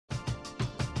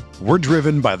We're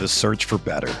driven by the search for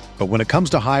better. But when it comes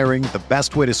to hiring, the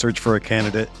best way to search for a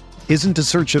candidate isn't to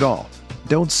search at all.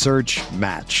 Don't search,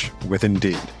 match with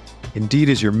Indeed. Indeed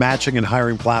is your matching and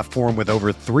hiring platform with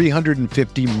over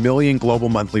 350 million global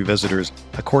monthly visitors,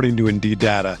 according to Indeed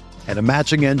data, and a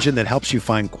matching engine that helps you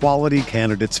find quality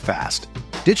candidates fast.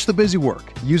 Ditch the busy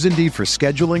work. Use Indeed for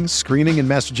scheduling, screening, and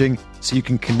messaging so you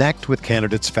can connect with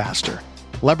candidates faster.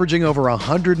 Leveraging over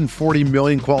 140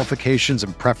 million qualifications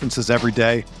and preferences every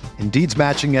day, Indeed's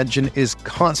matching engine is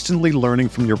constantly learning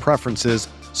from your preferences,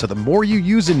 so the more you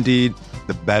use Indeed,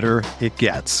 the better it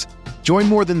gets. Join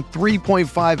more than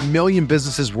 3.5 million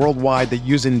businesses worldwide that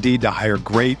use Indeed to hire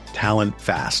great talent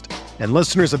fast. And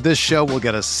listeners of this show will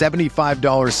get a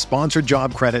 $75 sponsored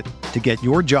job credit to get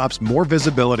your jobs more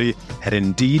visibility at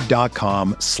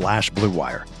Indeed.com/Blue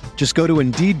Wire. Just go to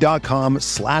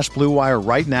Indeed.com/Blue Wire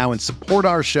right now and support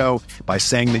our show by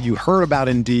saying that you heard about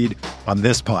Indeed on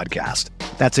this podcast.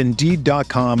 That's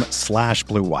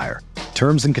Indeed.com/Blue Wire.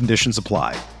 Terms and conditions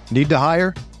apply. Need to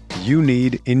hire? You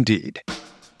need Indeed.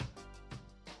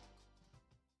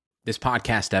 This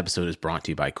podcast episode is brought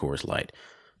to you by Coors Light.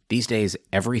 These days,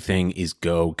 everything is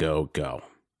go, go, go.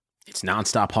 It's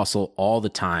nonstop hustle all the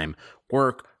time.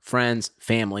 Work, friends,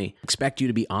 family expect you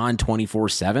to be on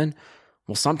 24/7.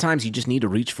 Well, sometimes you just need to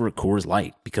reach for a Coors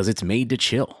Light because it's made to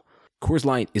chill. Coors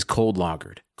Light is cold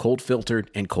lagered, cold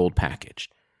filtered, and cold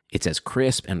packaged. It's as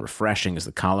crisp and refreshing as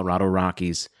the Colorado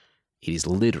Rockies. It is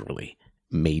literally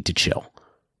made to chill.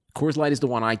 Coors Light is the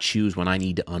one I choose when I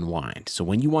need to unwind. So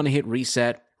when you want to hit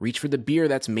reset, reach for the beer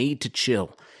that's made to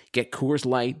chill. Get Coors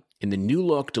Light in the new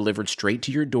look delivered straight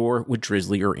to your door with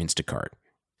Drizzly or Instacart.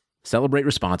 Celebrate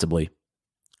responsibly.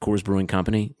 Coors Brewing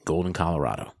Company, Golden,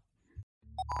 Colorado.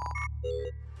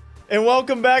 And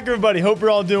welcome back, everybody. Hope you're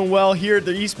all doing well here at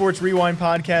the Esports Rewind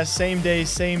podcast. Same day,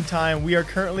 same time. We are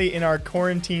currently in our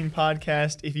quarantine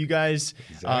podcast. If you guys,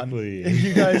 if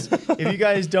you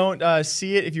guys don't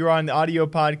see it, if you're on the audio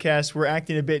podcast, we're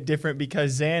acting a bit different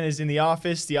because Zan is in the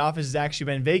office. The office has actually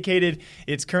been vacated.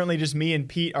 It's currently just me and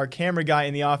Pete, our camera guy,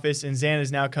 in the office, and Zan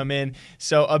has now come in.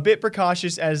 So a bit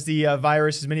precautious as the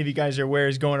virus, as many of you guys are aware,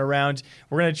 is going around.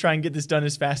 We're going to try and get this done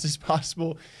as fast as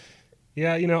possible.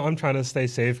 Yeah, I'm trying to stay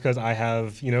safe because I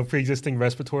have, pre-existing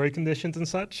respiratory conditions and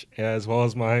such, as well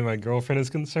as my girlfriend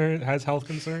has health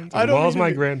concerns, as well as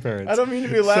my grandparents. I don't mean to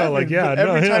be laughing, but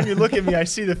every time you look at me, I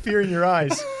see the fear in your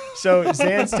eyes. So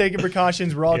Zan's taking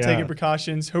precautions. We're all taking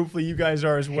precautions. Hopefully you guys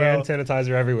are as well. Hand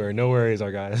sanitizer everywhere. No worries,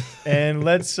 our guys. And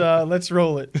let's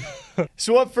roll it.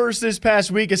 So up first this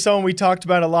past week is someone we talked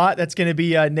about a lot. That's going to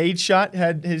be Nadeshot.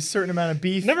 Had his certain amount of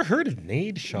beef. Never heard of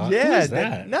Nadeshot. Yeah, who is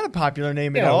that? Not a popular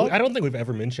name at all. I don't think we've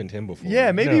ever mentioned him before.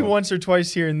 Yeah, maybe once or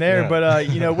twice here and there. Yeah.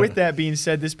 But with that being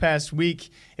said, this past week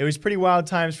it was pretty wild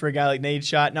times for a guy like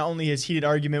Nadeshot. Not only his heated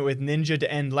argument with Ninja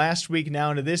to end last week,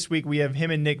 now into this week we have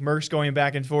him and Nick Merckx going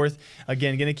back and forth.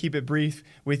 Again, going to keep it brief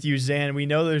with you, Zan. We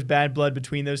know there's bad blood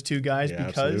between those two guys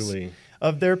because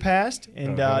of their past.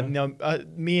 And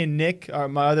me and Nick,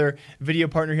 my other video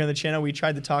partner here on the channel, we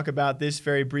tried to talk about this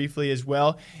very briefly as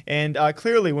well. And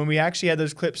clearly, when we actually had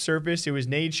those clips surface, it was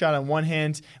Nadeshot on one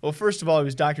hand. Well, first of all, it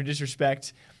was Dr.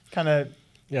 Disrespect, kind of.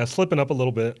 Yeah, slipping up a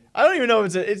little bit. I don't even know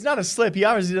if it's not a slip. He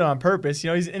obviously did it on purpose.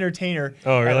 He's an entertainer.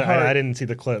 Oh, really? I didn't see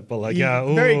the clip, but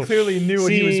very clearly knew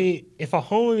what he was. If a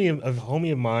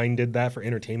homie of mine did that for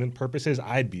entertainment purposes,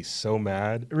 I'd be so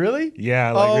mad. Really?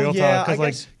 Yeah, real talk.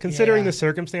 Because considering the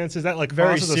circumstances, that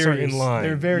crosses a certain line.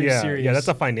 They're very serious. Yeah, that's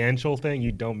a financial thing.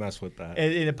 You don't mess with that.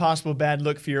 And a possible bad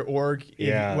look for your org,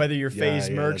 whether you're Faze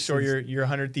Merckx or you're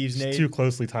 100 Thieves Nate. It's too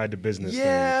closely tied to business.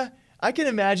 Yeah. Things. I can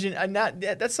imagine.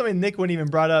 That's something Nick wouldn't even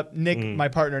brought up. Nick, my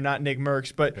partner, not Nick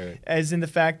Merckx, but as in the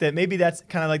fact that maybe that's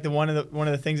kind of like one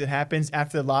of the things that happens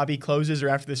after the lobby closes or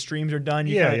after the streams are done.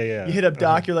 You hit up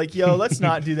Doc. You're like, yo, let's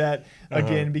not do that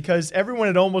again because everyone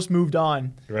had almost moved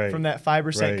on from that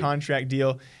 5% contract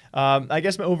deal. I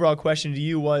guess my overall question to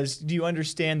you was, do you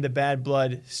understand the bad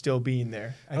blood still being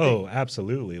there? I think.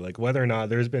 Absolutely. Whether or not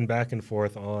there's been back and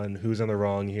forth on who's in the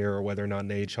wrong here or whether or not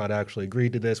Nadeshot actually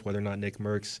agreed to this, whether or not Nick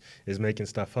Merckx is making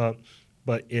stuff up.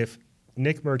 But if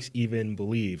Nick Merckx even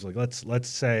believes, let's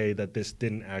say that this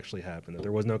didn't actually happen, that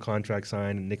there was no contract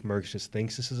signed and Nick Merckx just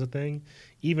thinks this is a thing,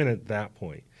 even at that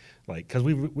point, because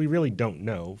we really don't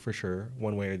know for sure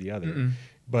one way or the other.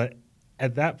 But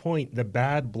at that point, the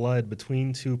bad blood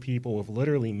between two people with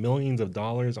literally millions of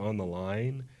dollars on the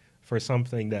line for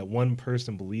something that one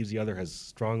person believes the other has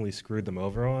strongly screwed them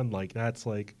over on,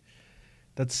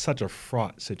 that's such a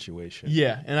fraught situation.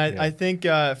 Yeah, and I think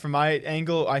from my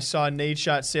angle, I saw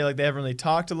Nadeshot say like they haven't really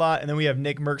talked a lot, and then we have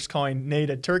Nick Merckx calling Nate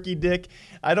a turkey dick.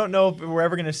 I don't know if we're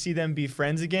ever going to see them be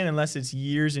friends again unless it's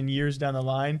years and years down the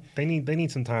line. They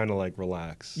need some time to like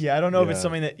relax. Yeah, I don't know if it's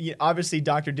something that obviously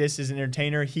Dr. Dis is an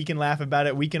entertainer. He can laugh about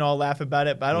it. We can all laugh about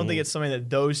it, but I don't think it's something that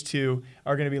those two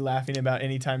are going to be laughing about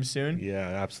anytime soon. Yeah,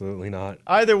 absolutely not.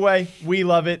 Either way, we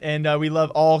love it, and we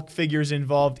love all figures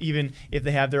involved, even if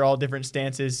they have their all different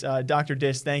stances. Dr.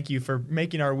 Dis, thank you for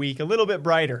making our week a little bit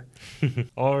brighter.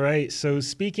 All right, so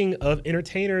speaking of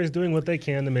entertainers doing what they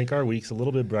can to make our weeks a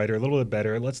little bit brighter, a little bit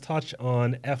better, let's touch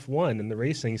on F1 and the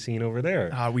racing scene over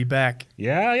there. We back.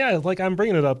 Yeah, like I'm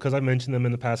bringing it up because I've mentioned them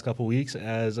in the past couple weeks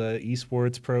as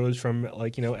esports pros from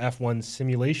F1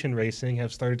 simulation racing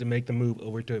have started to make the move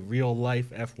over to real life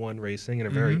F1 racing in a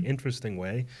very interesting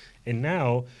way. And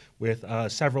now, with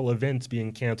several events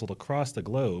being canceled across the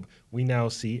globe, we now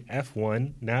see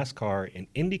F1, NASCAR, and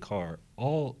IndyCar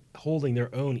all holding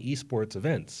their own esports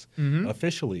events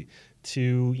officially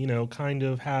to, kind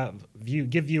of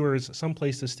give viewers some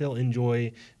place to still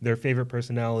enjoy their favorite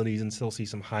personalities and still see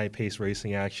some high-paced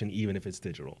racing action, even if it's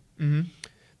digital.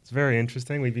 It's very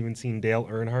interesting. We've even seen Dale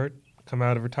Earnhardt come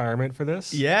out of retirement for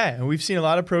this. Yeah, and we've seen a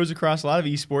lot of pros across a lot of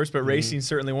esports, but racing's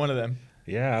certainly one of them.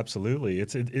 Yeah, absolutely.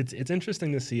 It's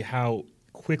interesting to see how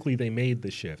quickly they made the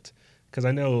shift. Because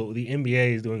I know the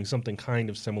NBA is doing something kind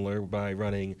of similar by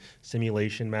running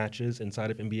simulation matches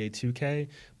inside of NBA 2K,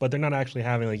 but they're not actually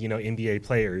having NBA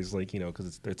players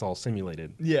because it's all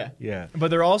simulated. Yeah. But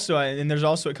they're also there's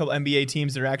also a couple NBA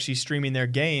teams that are actually streaming their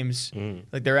games,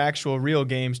 like their actual real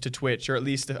games, to Twitch, or at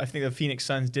least I think the Phoenix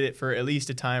Suns did it for at least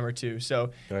a time or two.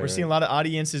 So we're seeing a lot of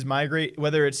audiences migrate,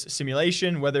 whether it's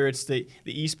simulation, whether it's the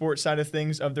esports side of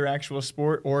things of their actual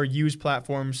sport, or use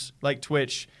platforms like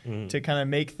Twitch to kind of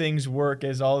make things work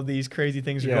as all of these crazy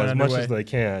things are going underway. As much as they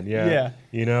can. Yeah.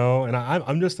 And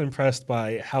I'm just impressed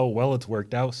by how well it's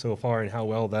worked out so far and how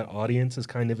well that audience has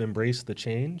kind of embraced the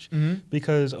change.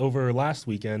 Because over last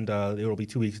weekend, it will be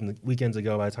 2 weekends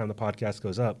ago by the time the podcast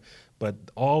goes up, but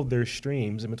all of their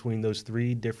streams in between those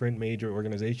three different major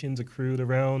organizations accrued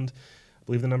around, I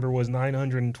believe the number was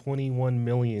 921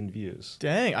 million views.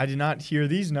 Dang, I did not hear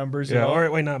these numbers at all. Or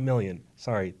wait, not million.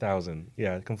 Sorry, 1,000.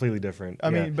 Yeah, completely different. I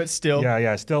mean, but still.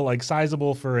 Yeah, still like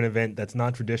sizable for an event that's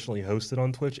not traditionally hosted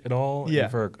on Twitch at all. Yeah.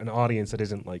 And for an audience that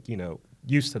isn't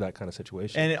used to that kind of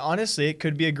situation. And honestly, it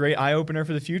could be a great eye-opener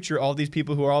for the future. All these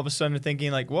people who are all of a sudden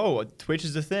thinking like, whoa, Twitch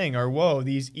is a thing, or whoa,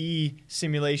 these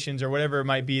simulations, or whatever it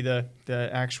might be the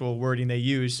actual wording they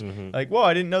use. Like, whoa,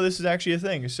 I didn't know this is actually a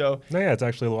thing. So it's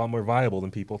actually a lot more viable than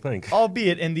people think.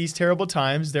 Albeit in these terrible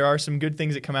times, there are some good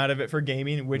things that come out of it for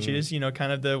gaming, which is,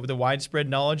 kind of the widespread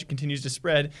knowledge continues to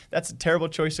spread. That's a terrible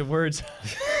choice of words.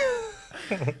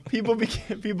 People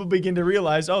begin to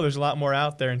realize, there's a lot more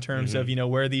out there in terms of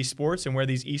where these sports and where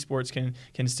these esports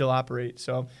can still operate.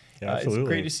 So it's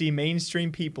great to see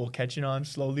mainstream people catching on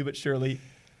slowly but surely.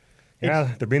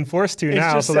 Yeah, they're being forced to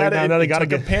now, so now they got to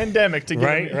get a pandemic to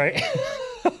get right.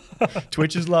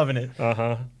 Twitch is loving it.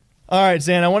 All right,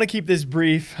 Zan, I want to keep this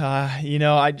brief.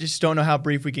 I just don't know how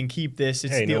brief we can keep this.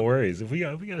 No worries. If we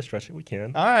got to stretch it, we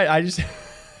can. All right, I just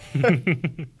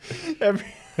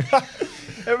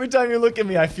every time you look at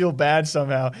me, I feel bad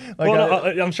somehow.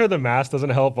 I'm sure the mask doesn't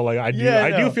help, but I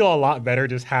do feel a lot better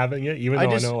just having it, even though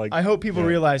I know I hope people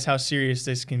realize how serious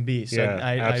this can be. So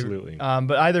absolutely.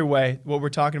 But either way, what we're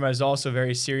talking about is also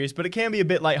very serious, but it can be a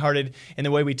bit lighthearted in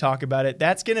the way we talk about it.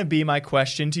 That's going to be my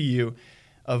question to you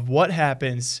of what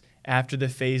happens after the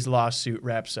Faze lawsuit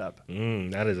wraps up?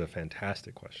 That is a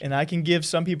fantastic question. And I can give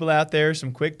some people out there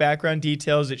some quick background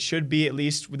details. It should be at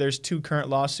least there's two current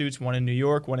lawsuits, one in New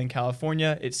York, one in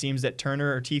California. It seems that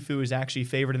Turner or Tfue is actually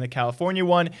favored in the California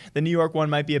one. The New York one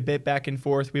might be a bit back and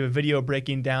forth. We have a video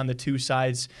breaking down the two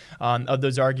sides of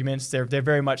those arguments. They're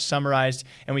very much summarized,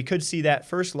 and we could see that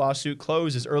first lawsuit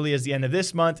close as early as the end of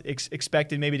this month,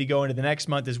 expected maybe to go into the next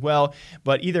month as well.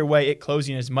 But either way, it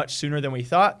closing is much sooner than we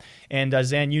thought. And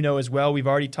Zan, as well, we've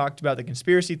already talked about the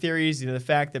conspiracy theories, the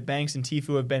fact that Banks and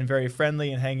Tfue have been very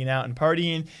friendly and hanging out and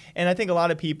partying. And I think a lot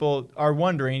of people are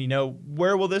wondering,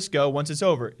 where will this go once it's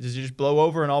over? Does it just blow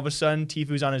over and all of a sudden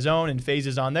Tfue's on his own and Faze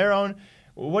is on their own?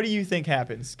 What do you think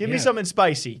happens? Give me something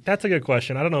spicy. That's a good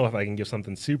question. I don't know if I can give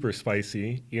something super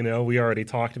spicy. We already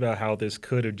talked about how this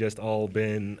could have just all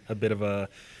been a bit of a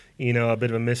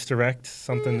misdirect,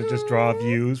 something to just draw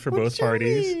views for both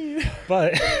parties.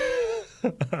 But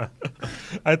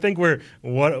I think we're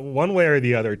one way or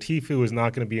the other. Tfue is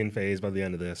not going to be in Faze by the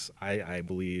end of this. I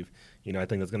believe I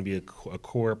think that's going to be a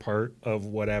core part of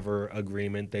whatever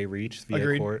agreement they reach via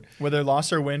Agreed. court. Whether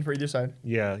loss or win for either side.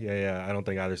 Yeah. I don't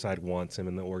think either side wants him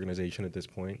in the organization at this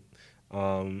point.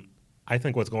 I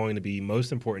think what's going to be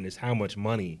most important is how much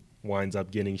money winds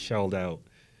up getting shelled out,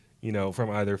 from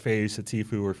either Faze to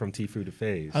Tfue or from Tfue to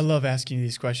Faze. I love asking you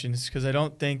these questions because I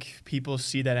don't think people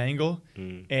see that angle.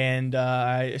 And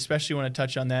I especially want to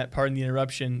touch on that, pardon the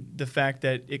interruption, the fact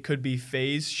that it could be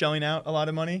Faze shelling out a lot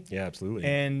of money. Yeah, absolutely.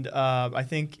 And I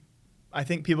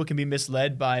think people can be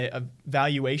misled by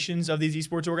valuations of these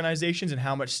esports organizations and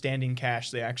how much standing cash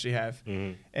they actually have.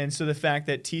 And so the fact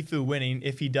that Tfue winning,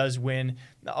 if he does win,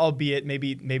 albeit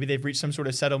maybe they've reached some sort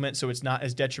of settlement so it's not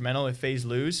as detrimental if Faze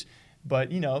lose,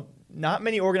 but not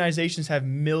many organizations have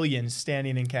millions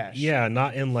standing in cash. Yeah,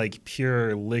 not in like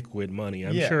pure liquid money.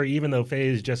 I'm sure even though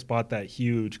Faze just bought that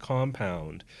huge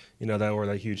compound,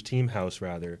 that huge team house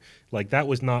rather, like that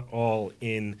was not all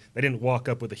in. They didn't walk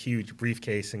up with a huge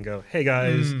briefcase and go, "Hey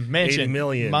guys, mansion, 80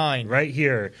 million, mine, right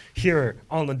here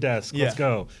on the desk. Let's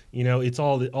go." It's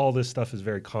all this stuff is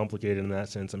very complicated in that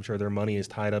sense. I'm sure their money is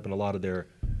tied up in a lot of their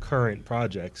current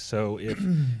projects. So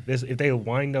if they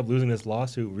wind up losing this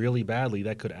lawsuit really badly,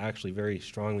 that could actually very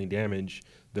strongly damage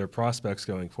their prospects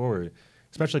going forward,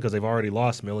 especially because they've already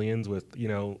lost millions with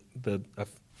the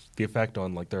effect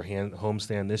on like their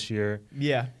homestand this year.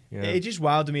 Yeah. It's just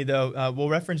wild to me though. We'll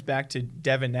reference back to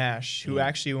Devin Nash, who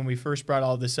actually, when we first brought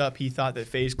all this up, he thought that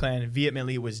FaZe Clan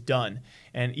vehemently was done.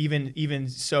 And even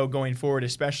so going forward,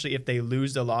 especially if they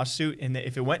lose the lawsuit, and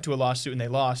if it went to a lawsuit and they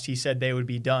lost, he said they would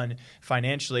be done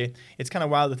financially. It's kind of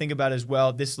wild to think about as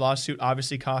well. This lawsuit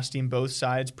obviously costing both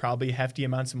sides probably hefty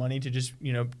amounts of money to just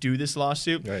do this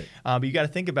lawsuit. Right. But you got to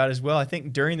think about it as well. I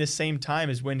think during this same time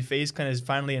is when FaZe Clan has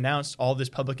finally announced all this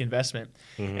public investment.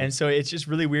 And so it's just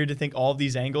really weird to think all of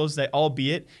these angles that,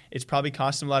 albeit it's probably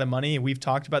cost them a lot of money, and we've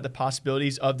talked about the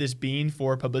possibilities of this being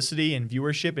for publicity and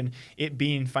viewership and it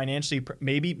being financially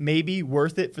maybe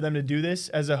worth it for them to do this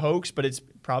as a hoax, but it's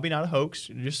probably not a hoax.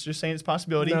 Just saying it's a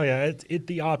possibility. No, yeah,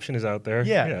 the option is out there.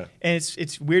 Yeah. And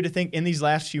it's weird to think in these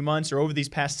last few months or over these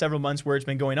past several months where it's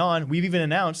been going on, we've even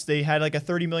announced they had like a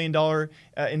 $30 million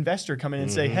investor come in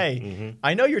and say, hey,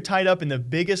 I know you're tied up in the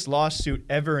biggest lawsuit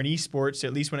ever in esports,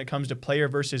 at least when it comes to player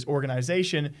versus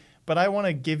organization, but I want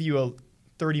to give you a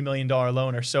 $30 million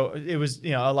loan or so. It was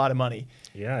a lot of money.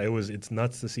 Yeah, it's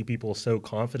nuts to see people so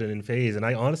confident in FaZe, and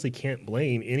I honestly can't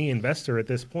blame any investor at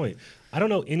this point. I don't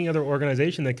know any other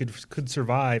organization that could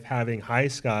survive having High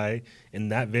Sky in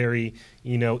that very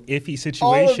iffy situation.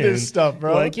 All of this stuff,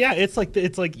 bro. It's like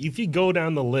if you go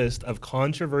down the list of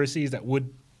controversies that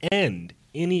would end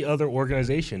any other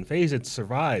organization, FaZe had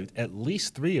survived at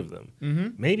least 3 of them,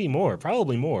 maybe more,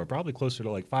 probably closer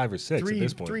to like 5 or 6 at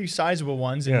this point. 3 sizable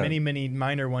ones and many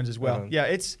minor ones as well.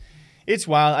 It's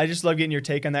wild. I just love getting your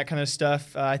take on that kind of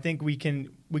stuff. I think we can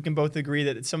both agree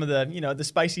that some of the the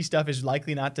spicy stuff is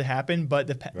likely not to happen, but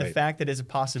the fact that it's a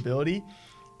possibility,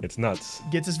 it's nuts.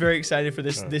 Gets us very excited for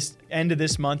this end of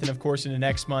this month, and of course into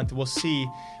next month we'll see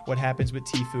what happens with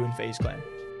Tfue and FaZe Clan.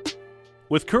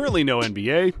 With currently no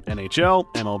NBA,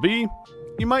 NHL, MLB,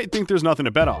 you might think there's nothing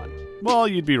to bet on. Well,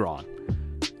 you'd be wrong.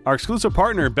 Our exclusive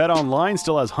partner, BetOnline,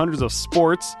 still has hundreds of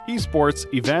sports, esports,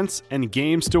 events, and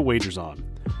games to wagers on.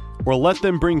 Or let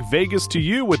them bring Vegas to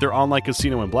you with their online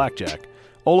casino and blackjack.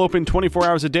 All open 24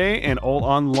 hours a day and all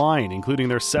online, including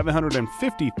their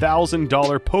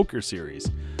 $750,000 poker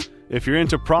series. If you're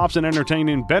into props and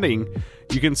entertaining betting,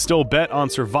 you can still bet on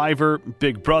Survivor,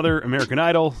 Big Brother, American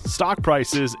Idol, stock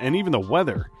prices, and even the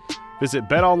weather. Visit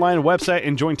BetOnline website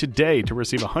and join today to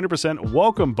receive a 100%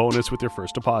 welcome bonus with your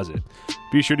first deposit.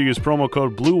 Be sure to use promo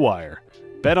code BLUEWIRE.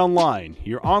 BetOnline,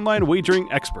 your online wagering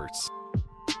experts.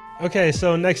 Okay,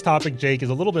 so next topic, Jake, is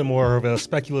a little bit more of a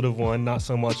speculative one, not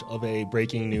so much of a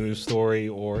breaking news story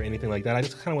or anything like that. I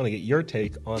just kind of want to get your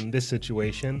take on this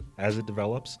situation as it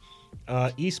develops.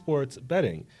 Esports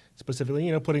betting,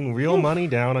 specifically, putting real money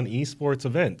down on esports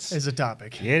events. Is a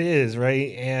topic. It is,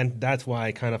 right? And that's why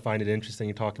I kind of find it interesting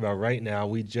to talk about right now.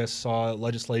 We just saw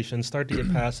legislation start to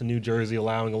get passed in New Jersey,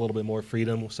 allowing a little bit more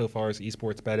freedom so far as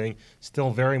esports betting.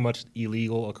 Still very much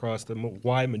illegal across the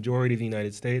wide majority of the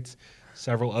United States.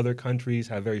 Several other countries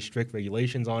have very strict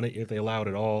regulations on it, if they allow it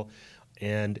at all.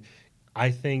 And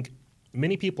I think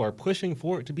many people are pushing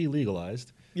for it to be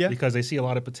legalized because they see a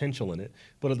lot of potential in it.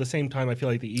 But at the same time, I feel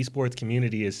like the esports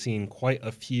community has seen quite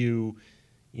a few,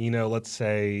 let's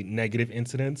say, negative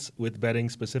incidents with betting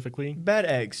specifically. Bad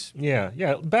eggs. Yeah.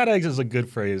 Bad eggs is a good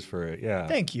phrase for it, yeah.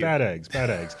 Thank you. Bad eggs.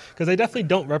 Because they definitely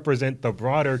don't represent the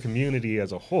broader community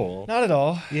as a whole. Not at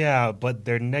all. Yeah, but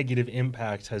their negative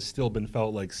impact has still been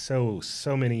felt like so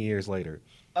many years later.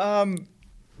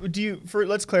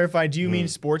 let's clarify. Do you mean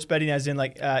sports betting as in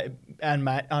like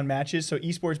on matches? So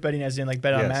esports betting as in like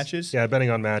bet on matches? Yeah, betting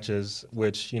on matches,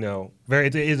 which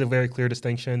it is a very clear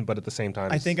distinction, but at the same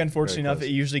time, I think unfortunately enough, it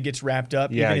usually gets wrapped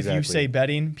up. Even if you say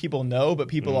betting, people know, but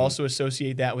people also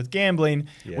associate that with gambling,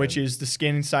 which is the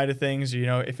skin side of things.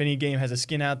 If any game has a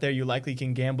skin out there, you likely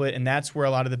can gamble it, and that's where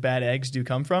a lot of the bad eggs do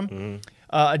come from.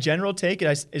 A general take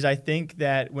is I think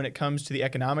that when it comes to the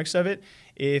economics of it,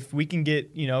 if we can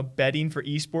get betting for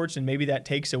esports and maybe that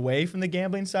takes away from the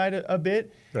gambling side a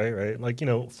bit. Right. Like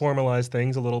formalize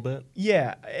things a little bit.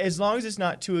 Yeah, as long as it's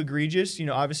not too egregious.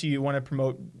 Obviously you want to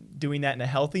promote doing that in a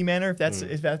healthy manner, if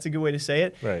that's a good way to say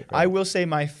it. Right. I will say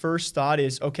my first thought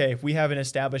is, okay, if we have an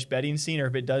established betting scene or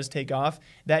if it does take off,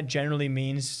 that generally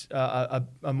means a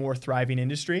more thriving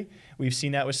industry. We've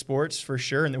seen that with sports for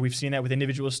sure, and we've seen that with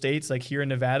individual states like here in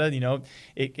Nevada.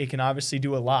 It can obviously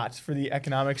do a lot for the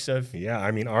economics of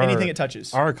anything it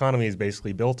touches. Our economy is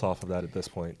basically built off of that at this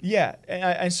point. Yeah,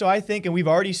 and so I think, and we've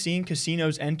already seen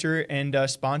casinos enter and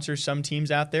sponsor some teams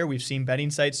out there. We've seen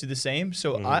betting sites do the same.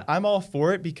 So I'm all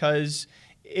for it because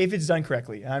if it's done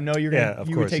correctly, I know you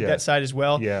would take that side as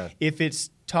well. Yeah. If it's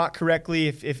taught correctly,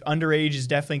 if underage is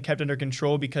definitely kept under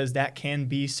control, because that can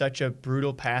be such a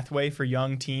brutal pathway for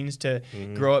young teens to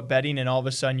grow up betting, and all of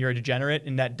a sudden you're a degenerate,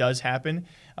 and that does happen.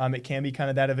 It can be kind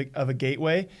of that of a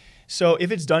gateway. So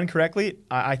if it's done correctly,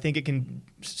 I think it can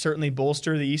certainly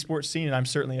bolster the esports scene, and I'm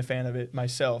certainly a fan of it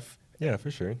myself. Yeah,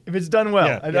 for sure. If it's done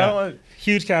well.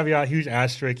 Huge caveat, huge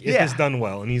asterisk. If it's done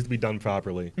well, it needs to be done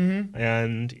properly.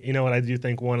 And what I do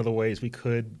think one of the ways we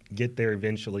could get there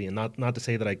eventually, and not to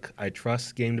say that I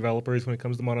trust game developers when it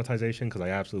comes to monetization, because I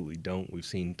absolutely don't. We've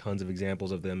seen tons of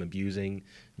examples of them abusing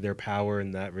their power in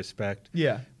that respect.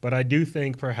 Yeah. But I do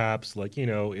think perhaps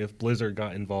if Blizzard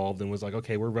got involved and was like,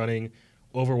 okay, we're running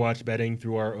Overwatch betting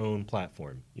through our own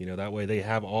platform. That way they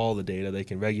have all the data. They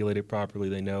can regulate it properly.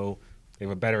 They know they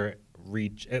have a better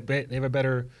reach. They have a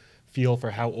better feel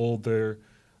for how old their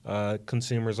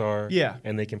consumers are. Yeah.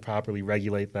 And they can properly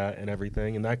regulate that and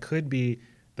everything. And that could be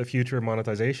the future of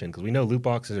monetization, because we know loot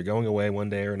boxes are going away one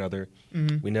day or another.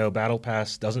 We know Battle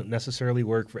Pass doesn't necessarily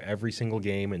work for every single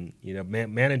game. And,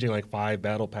 managing 5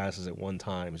 Battle Passes at one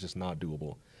time is just not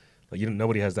doable.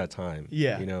 Nobody has that time.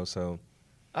 Yeah. So...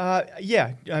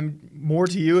 more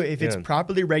to you. If it's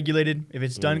properly regulated, if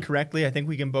it's done correctly, I think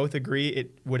we can both agree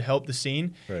it would help the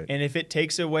scene. Right. And if it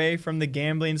takes away from the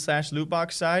gambling / loot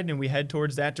box side and we head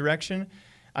towards that direction,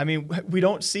 we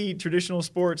don't see traditional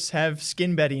sports have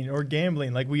skin betting or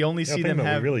gambling. We only see them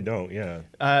have. We really don't. Yeah.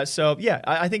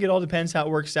 I think it all depends how it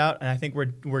works out, and I think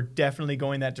we're definitely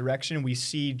going that direction. We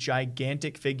see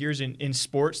gigantic figures in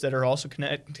sports that are also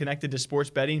connected to sports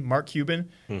betting. Mark Cuban,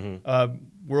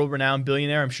 world-renowned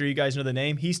billionaire. I'm sure you guys know the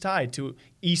name. He's tied to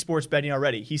esports betting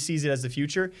already. He sees it as the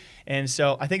future, and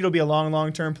so I think it'll be a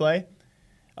long-term play.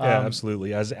 Yeah,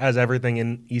 absolutely. As everything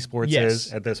in esports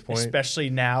is at this point. Especially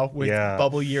now with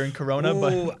bubble year and Corona.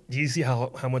 But do you see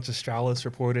how much Astralis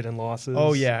reported in losses?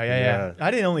 Oh, yeah. I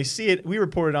didn't only see it. We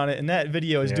reported on it, and that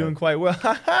video is doing quite well.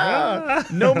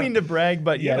 No mean to brag,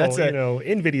 but that's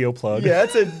in video plug. Yeah,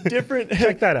 that's a different...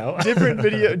 Check that out. different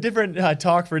video, different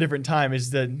talk for a different time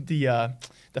is the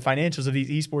financials of these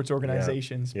esports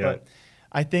organizations. Yeah. But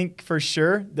I think for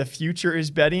sure the future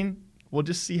is betting. We'll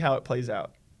just see how it plays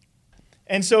out.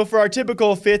 And so for our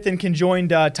typical fifth and conjoined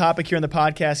topic here on the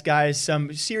podcast, guys,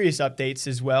 some serious updates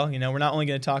as well. We're not only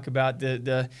going to talk about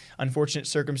the unfortunate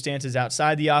circumstances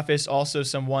outside the office, also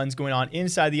some ones going on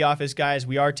inside the office, guys.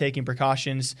 We are taking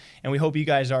precautions, and we hope you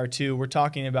guys are too. We're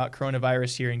talking about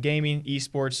coronavirus here in gaming,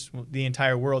 esports, the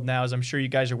entire world now, as I'm sure you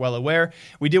guys are well aware.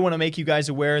 We did want to make you guys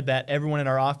aware that everyone in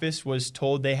our office was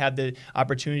told they had the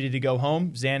opportunity to go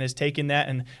home. Zan has taken that,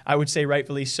 and I would say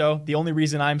rightfully so. The only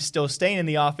reason I'm still staying in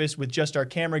the office with just our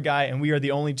camera guy and we are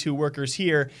the only 2 workers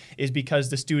here is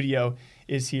because the studio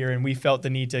is here and we felt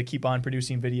the need to keep on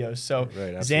producing videos. So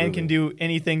Zan can do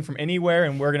anything from anywhere,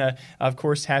 and we're going to, of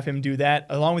course, have him do that.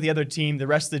 Along with the other team, the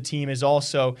rest of the team is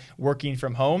also working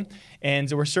from home.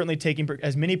 And we're certainly taking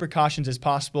as many precautions as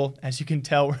possible. As you can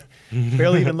tell, we're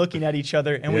barely even looking at each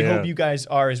other, and we hope you guys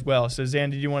are as well. So Zan,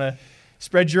 did you want to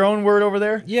spread your own word over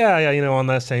there? Yeah, on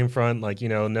that same front,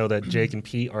 know that Jake and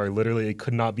Pete are literally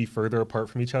could not be further apart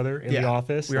from each other in the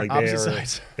office. We are opposite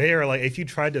sides. They are if you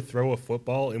tried to throw a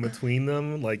football in between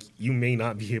them, you may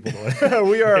not be able to.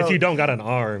 We are if you don't got an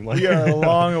arm. We are a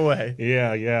long away.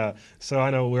 Yeah. So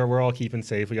I know we're all keeping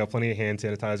safe. We got plenty of hand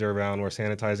sanitizer around. We're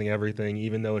sanitizing everything,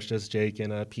 even though it's just Jake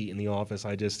and Pete in the office.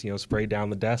 I just sprayed down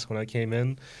the desk when I came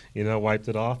in. Wiped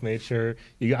it off, made sure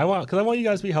because I want you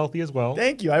guys to be healthy as well.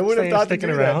 Thank you. I would have thought sticking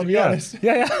do around. That, to be honest.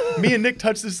 Yeah. Me and Nick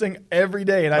touch this thing every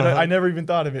day, and I never even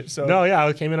thought of it. So no, yeah,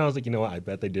 I came in, I was like, you know what? I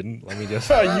bet they didn't. Let me just.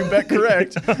 You bet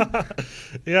correct.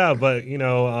 Yeah, but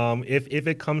if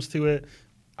it comes to it,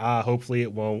 hopefully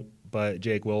it won't. But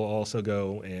Jake will also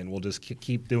go, and we'll just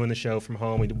keep doing the show from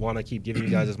home. We want to keep giving you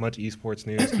guys as much esports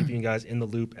news, keeping you guys in the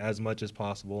loop as much as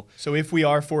possible. So if we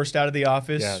are forced out of the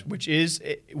office, which is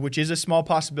a small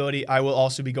possibility, I will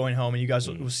also be going home, and you guys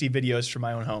will see videos from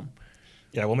my own home.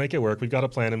 Yeah, we'll make it work. We've got a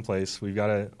plan in place. We've got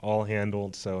it all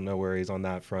handled, so no worries on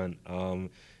that front.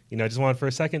 I just wanted for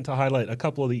a second to highlight a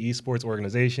couple of the esports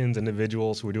organizations,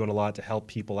 individuals who are doing a lot to help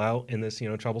people out in this,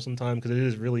 troublesome time, because it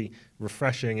is really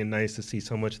refreshing and nice to see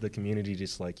so much of the community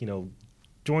just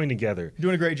join together.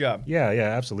 Doing a great job. Yeah,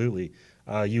 absolutely.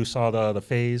 You saw the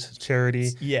Faze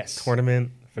charity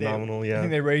tournament. Phenomenal, I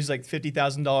think they raised like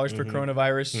 $50,000 for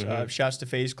coronavirus. Shouts to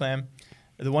Faze Clan.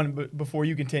 The one before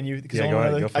you continue, because the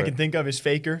only one I can think of is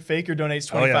Faker. Faker donates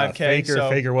 $25K.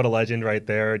 Faker, what a legend right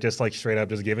there. Just straight up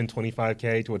just giving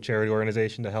 $25K to a charity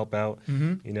organization to help out.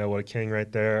 What a king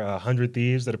right there. 100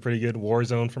 Thieves did a pretty good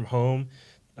Warzone from home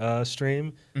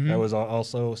stream. That was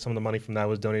also, some of the money from that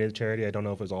was donated to charity. I don't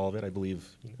know if it was all of it. I believe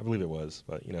it was.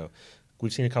 But,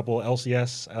 we've seen a couple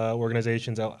LCS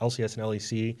organizations, LCS and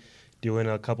LEC, doing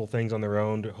a couple things on their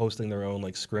own, hosting their own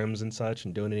scrims and such,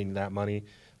 and donating that money.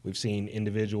 We've seen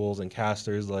individuals and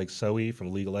casters like Zoe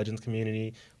from League of Legends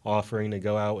community offering to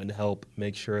go out and help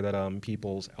make sure that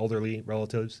people's elderly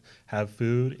relatives have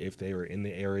food if they were in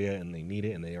the area and they need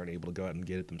it and they aren't able to go out and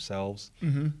get it themselves.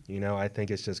 I think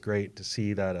it's just great to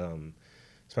see that,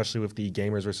 especially with the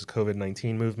Gamers versus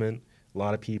COVID-19 movement, a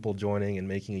lot of people joining and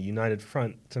making a united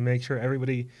front to make sure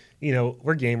everybody,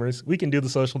 we're gamers. We can do the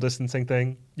social distancing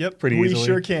thing pretty easily. We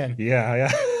sure can. Yeah.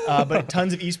 But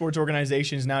tons of esports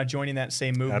organizations now joining that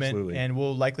same movement. Absolutely. And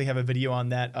we'll likely have a video on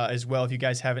that as well if you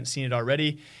guys haven't seen it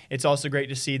already. It's also great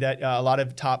to see that a lot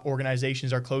of top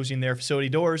organizations are closing their facility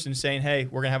doors and saying, hey,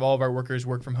 we're going to have all of our workers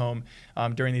work from home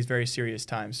during these very serious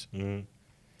times. Yeah,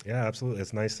 absolutely.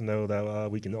 It's nice to know that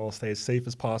we can all stay as safe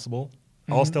as possible.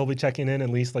 I'll still be checking in at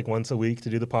least once a week to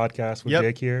do the podcast with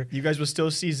Jake here. You guys will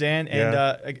still see Zan. And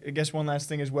I guess one last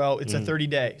thing as well, it's a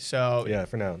 30-day. So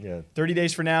for now, 30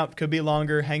 days for now. Could be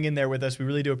longer. Hang in there with us. We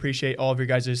really do appreciate all of your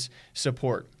guys'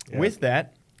 support. Yeah. With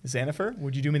that, Xanifer,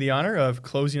 would you do me the honor of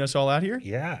closing us all out here?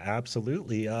 Yeah,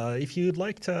 absolutely. If you'd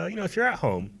like to, if you're at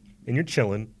home and you're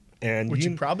chilling, which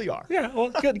you probably are. Yeah,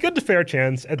 well, good to fair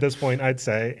chance at this point, I'd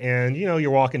say. And, you're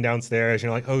walking downstairs, and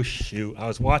you're like, oh, shoot, I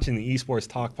was watching the Esports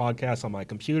Talk podcast on my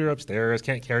computer upstairs,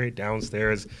 can't carry it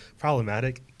downstairs.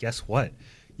 Problematic. Guess what?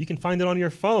 You can find it on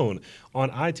your phone, on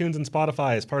iTunes and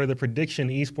Spotify as part of the Prediction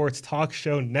Esports Talk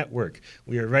Show Network.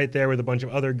 We are right there with a bunch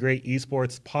of other great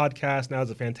esports podcasts. Now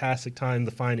is a fantastic time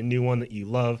to find a new one that you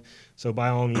love. So by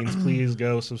all means, please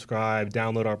go subscribe,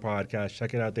 download our podcast,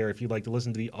 check it out there if you'd like to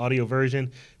listen to the audio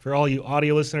version. For all you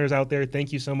audio listeners out there,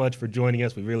 thank you so much for joining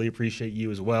us. We really appreciate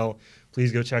you as well.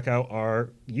 Please go check out our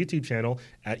YouTube channel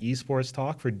at Esports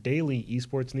Talk for daily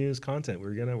esports news content.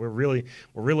 We're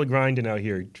really grinding out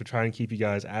here to try and keep you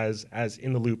guys as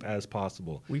in the loop as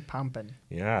possible. We pumping.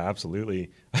 Yeah,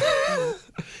 absolutely.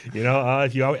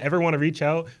 If you ever want to reach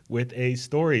out with a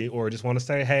story or just want to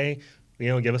say, hey,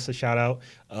 give us a shout out.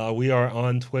 We are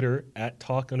on Twitter at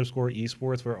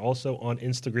talk_esports. We're also on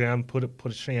Instagram,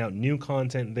 pushing out new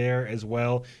content there as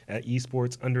well at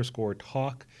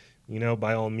esports_talk.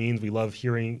 By all means, we love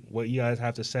hearing what you guys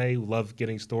have to say. We love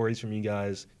getting stories from you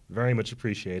guys. Very much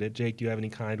appreciated. Jake, do you have any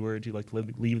kind words you'd like to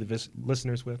leave the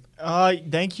listeners with?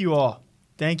 Thank you all.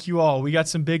 Thank you all. We got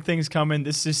some big things coming.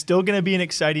 This is still going to be an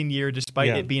exciting year despite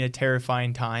it being a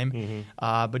terrifying time.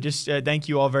 But just thank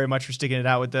you all very much for sticking it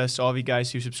out with us. All of you guys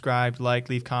who subscribed,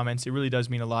 leave comments. It really does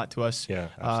mean a lot to us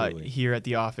here at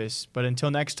the office. But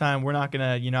until next time, we're not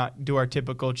going to do our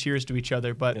typical cheers to each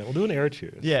other. But we'll do an air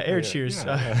cheers. Yeah, air cheers.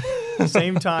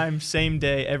 Same time, same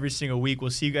day, every single week.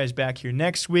 We'll see you guys back here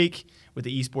next week with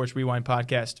the Esports Rewind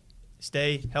podcast.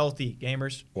 Stay healthy,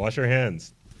 gamers. Wash your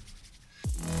hands.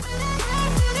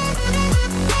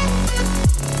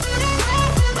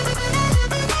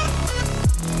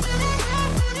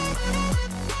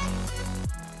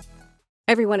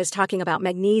 Everyone is talking about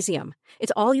magnesium.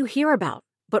 It's all you hear about.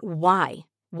 But why?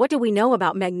 What do we know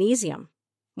about magnesium?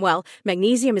 Well,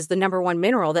 magnesium is the number one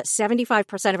mineral that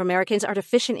 75% of Americans are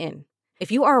deficient in.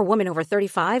 If you are a woman over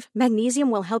 35, magnesium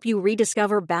will help you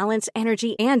rediscover balance,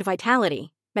 energy, and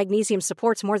vitality. Magnesium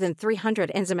supports more than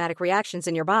 300 enzymatic reactions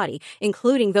in your body,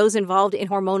 including those involved in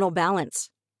hormonal balance.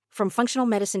 From functional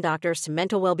medicine doctors to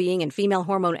mental well-being and female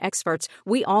hormone experts,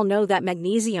 we all know that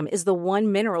magnesium is the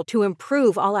one mineral to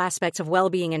improve all aspects of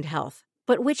well-being and health.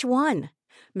 But which one?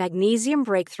 Magnesium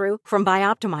Breakthrough from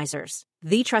Bioptimizers,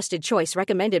 the trusted choice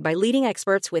recommended by leading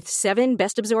experts with 7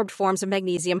 best-absorbed forms of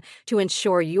magnesium to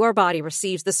ensure your body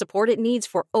receives the support it needs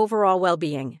for overall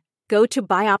well-being. Go to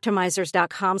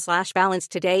bioptimizers.com/balance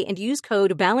today and use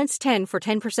code BALANCE10 for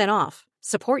 10% off.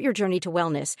 Support your journey to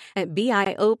wellness at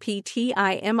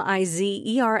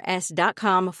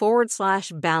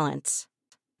bioptimizers.com/balance.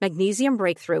 Magnesium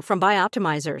Breakthrough from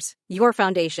Bioptimizers, your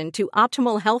foundation to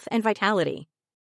optimal health and vitality.